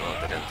probably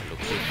wanted them to look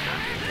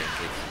different in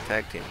Tenkaichi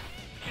tag team.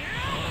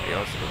 They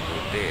also look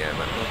good there,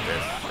 but not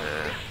as...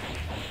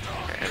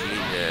 I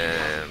believe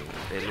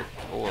they look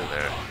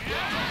older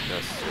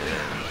because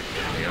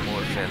they are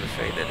more cel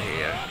shaded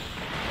here.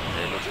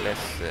 They look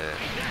less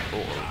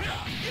old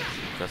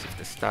because of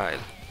the style.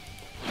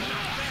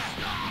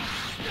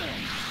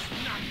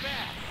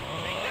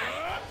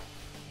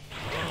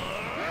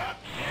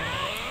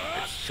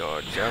 Let's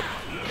charge up.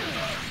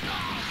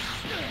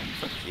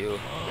 Fuck you.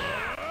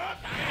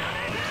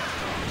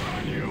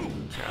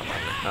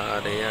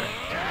 Kamehameha there.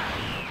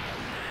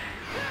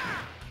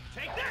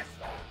 Take this.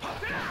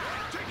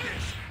 Take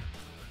this.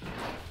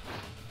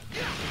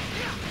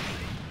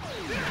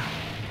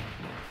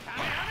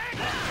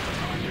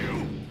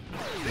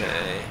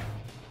 Okay.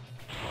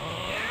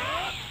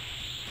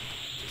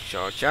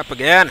 Charge up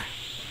again.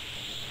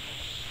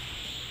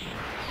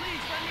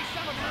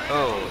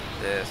 Oh,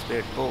 the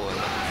spirit ball.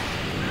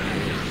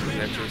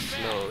 They're too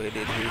slow. He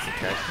did his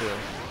attack too.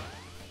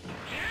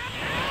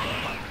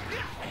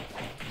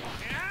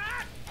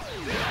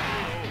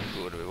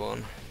 Good, we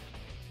won.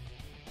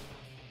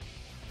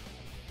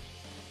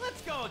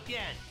 Let's go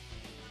again.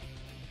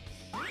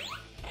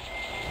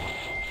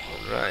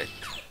 Alright,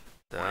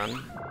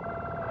 done.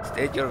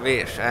 State your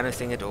wish,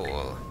 anything at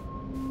all.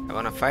 I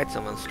wanna fight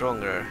someone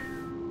stronger.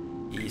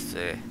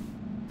 Easy.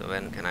 So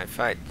when can I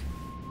fight?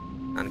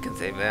 None can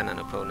say when an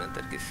opponent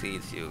that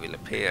exceeds you will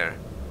appear.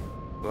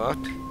 What?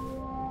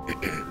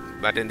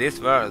 But in this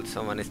world,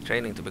 someone is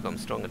training to become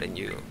stronger than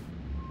you.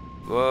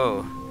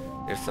 Whoa,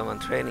 there's someone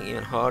training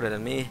even harder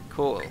than me?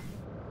 Cool.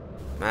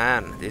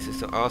 Man, this is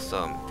so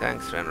awesome.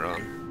 Thanks,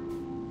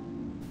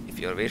 Renron. If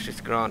your wish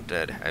is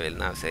granted, I will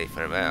now say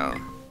farewell.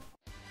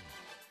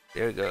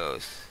 There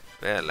goes.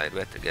 Well, I'd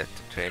better get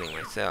to training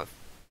myself.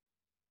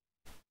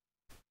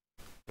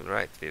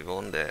 Alright, we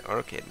won the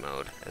arcade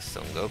mode as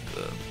Son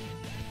Goku.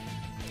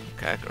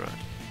 Kakarot.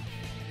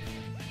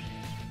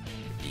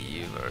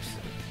 EU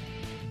version.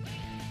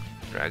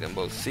 Dragon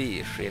Ball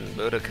Z Shin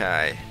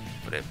Budokai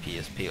for the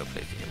PSP or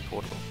PlayStation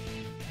Portable.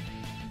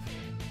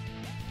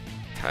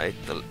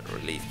 Title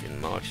released in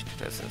March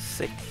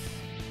 2006.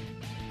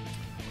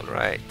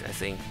 Alright, I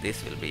think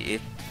this will be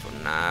it for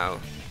now.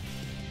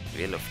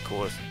 We'll of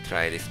course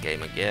try this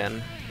game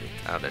again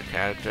with other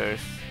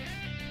characters.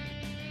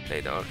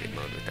 Play the arcade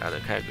mode with other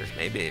characters,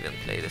 maybe even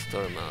play the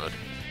story mode.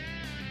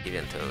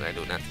 Even though I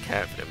do not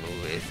care for the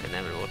movies, I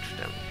never watch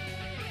them.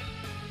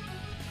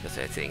 Because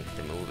I think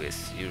the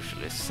movies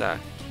usually suck.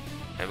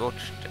 I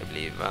watched, I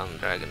believe, one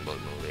Dragon Ball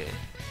movie.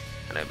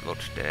 And I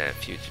watched the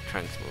Future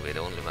Trunks movie, the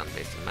only one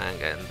based on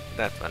manga, and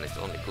that one is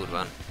the only good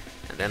one.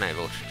 And then I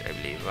watched, I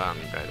believe, one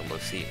Dragon Ball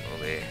Z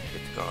movie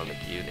with Garlic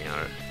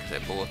Jr.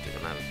 Because I bought it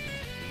on a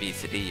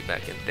VCD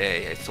back in the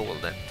day. I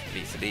sold that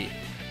VCD.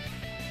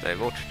 So I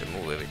watched the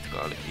movie with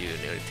Garlic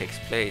Jr. It takes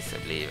place, I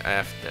believe,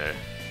 after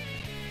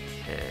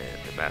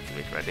the battle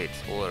with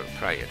Raditz, or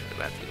prior to the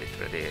battle with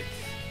Raditz.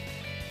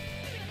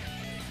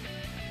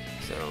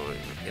 So,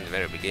 in the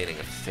very beginning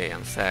of the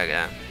Saiyan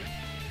saga,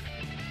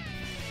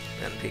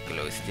 then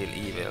Piccolo is still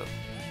evil,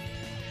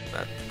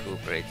 but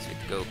cooperates with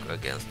Goku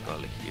against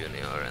Garlic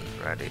Jr. and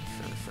Raditz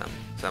and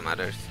some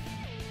others.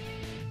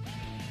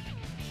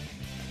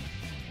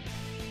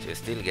 So you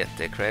still get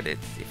the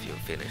credits if you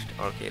finished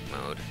arcade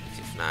mode, which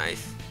is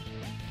nice.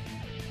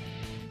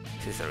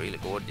 This is a really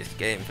gorgeous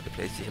game for the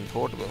PlayStation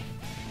Portable.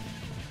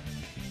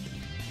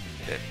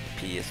 The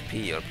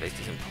PSP or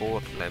PlayStation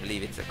Portable, I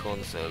believe it's a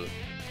console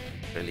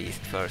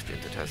released first in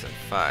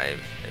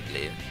 2005, I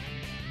believe.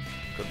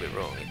 Could be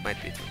wrong, it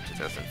might be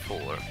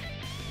 2004.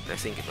 But I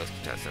think it was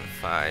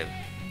 2005.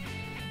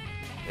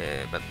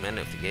 But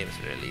many of the games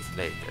were released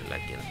later,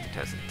 like in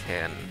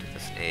 2010,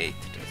 2008,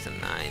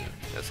 2009,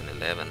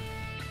 2011.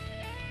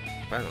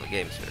 Final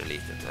games were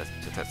released in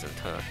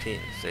 2013,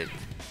 so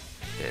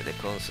the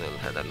console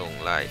had a long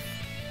life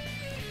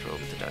from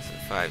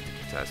 2005 to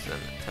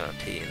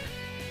 2013,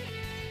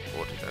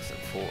 or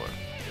 2004 to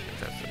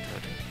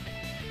 2013.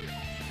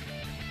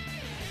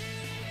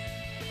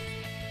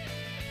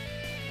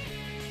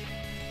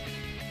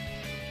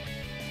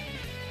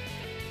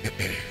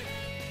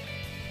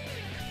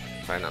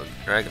 Final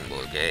Dragon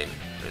Ball game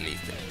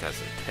released in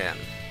 2010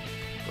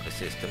 for the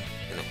system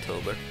in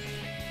October.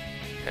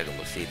 Dragon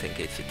Ball Z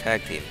Tenkaichi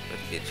Tag Team,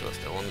 which was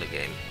the only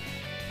game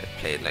that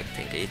played like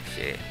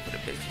Tenkaichi for the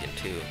PlayStation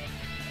 2,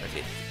 but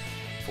with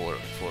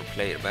four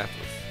player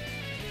battles,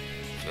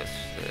 which was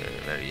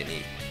very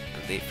unique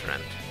and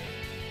different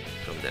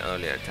from the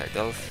earlier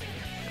titles,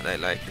 and I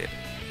liked it.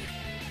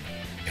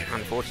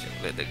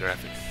 Unfortunately, the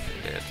graphics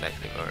were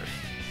slightly worse.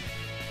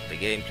 The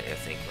gameplay, I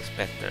think, was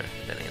better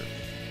than in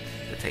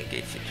the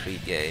Tenkaichi 3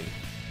 game.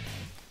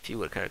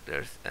 Fewer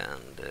characters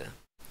and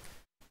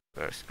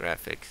worse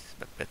graphics,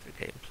 but better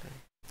gameplay.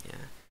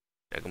 Yeah.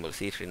 Dragon Ball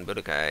Z Shin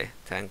Budokai,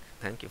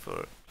 thank you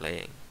for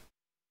playing.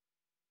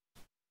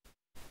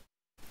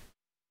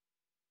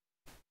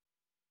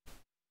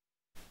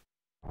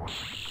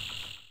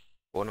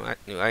 All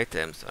new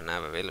items are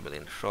now available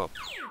in the shop.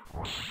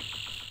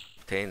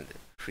 Obtained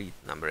treat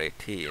number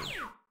 18.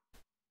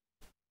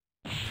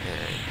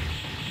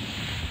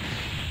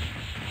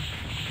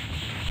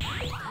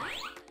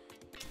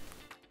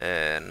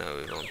 No,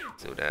 we won't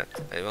do that.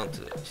 I want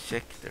to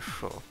check the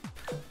shop.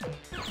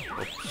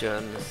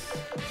 Options.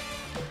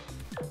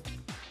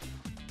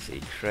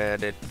 See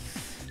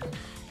credits.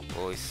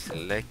 Voice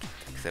select.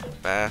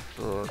 Accept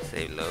battle.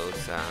 Save load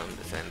sound.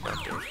 Design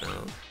buttons.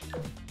 No.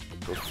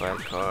 Profile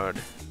card.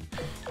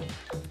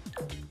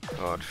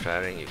 Card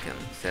sharing. You can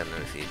send and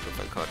receive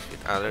profile cards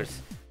with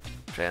others.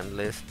 Friend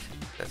list.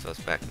 That was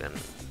back when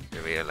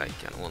we were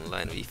like an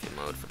online Wi-Fi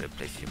mode for the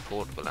PlayStation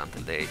Portable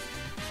until they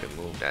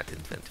removed that in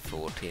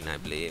 2014, I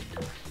believe.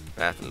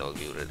 Battle log,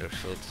 view the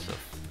results of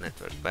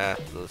network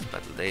battles,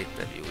 battle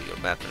data, view your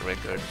battle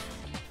records.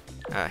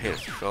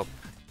 Here's the shop.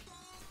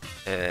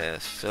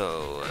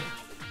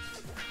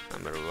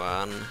 Number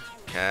 1,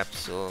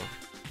 capsule.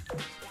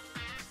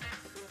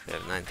 We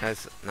have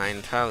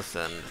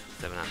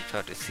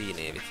 9,730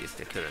 Cine, which is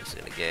the currency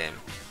in the game.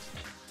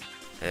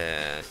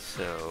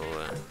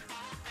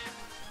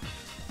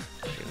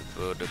 Shin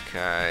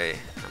Budokai,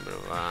 number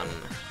 1,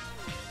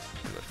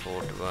 number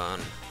 41.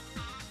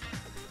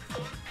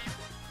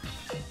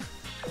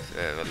 So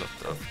we have a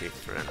lot of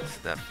different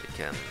stuff we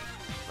can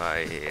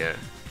buy here.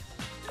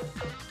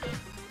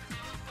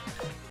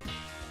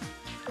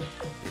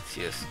 It's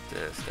just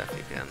stuff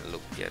you can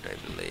look at, I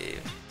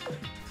believe.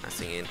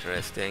 Nothing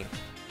interesting.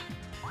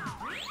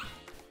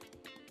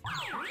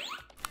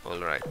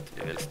 Alright,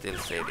 we will still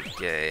save the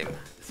game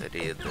as I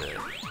did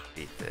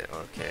beat the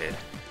arcade.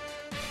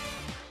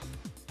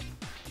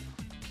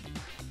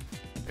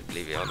 I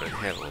believe we already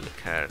have all the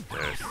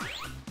characters.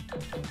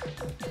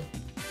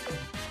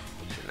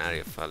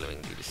 Scenario following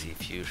BBC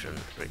Fusion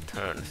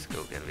returns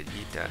Goku and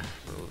Vegeta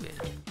movie.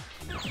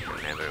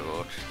 I've never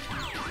watched.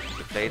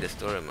 To play the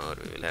story mode,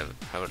 we will have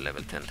power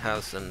level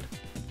 10,000.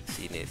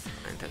 Scene is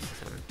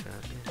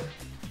 9,730.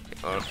 The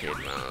arcade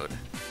mode.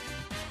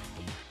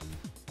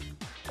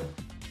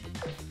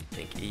 I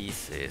think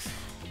easy is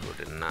good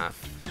enough.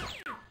 So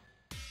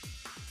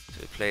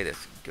we play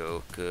this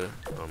Goku,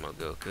 normal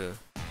Goku.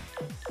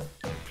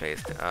 We play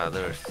as the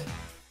others.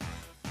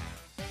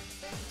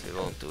 So we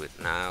won't do it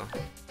now.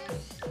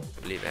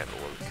 I believe we have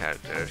all the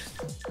characters.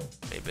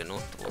 Maybe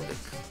not all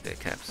the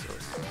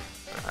capsules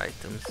or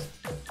items.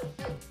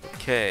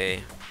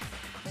 Okay.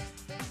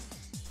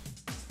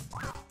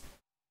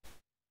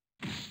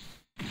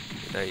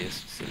 Did I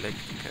just select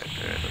the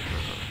character? I don't know.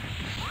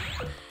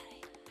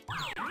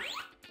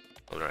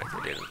 Alright, I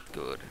didn't.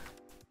 Good.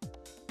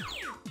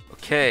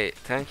 Okay,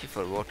 thank you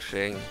for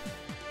watching.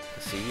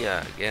 See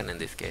ya again in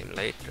this game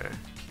later.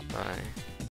 Bye.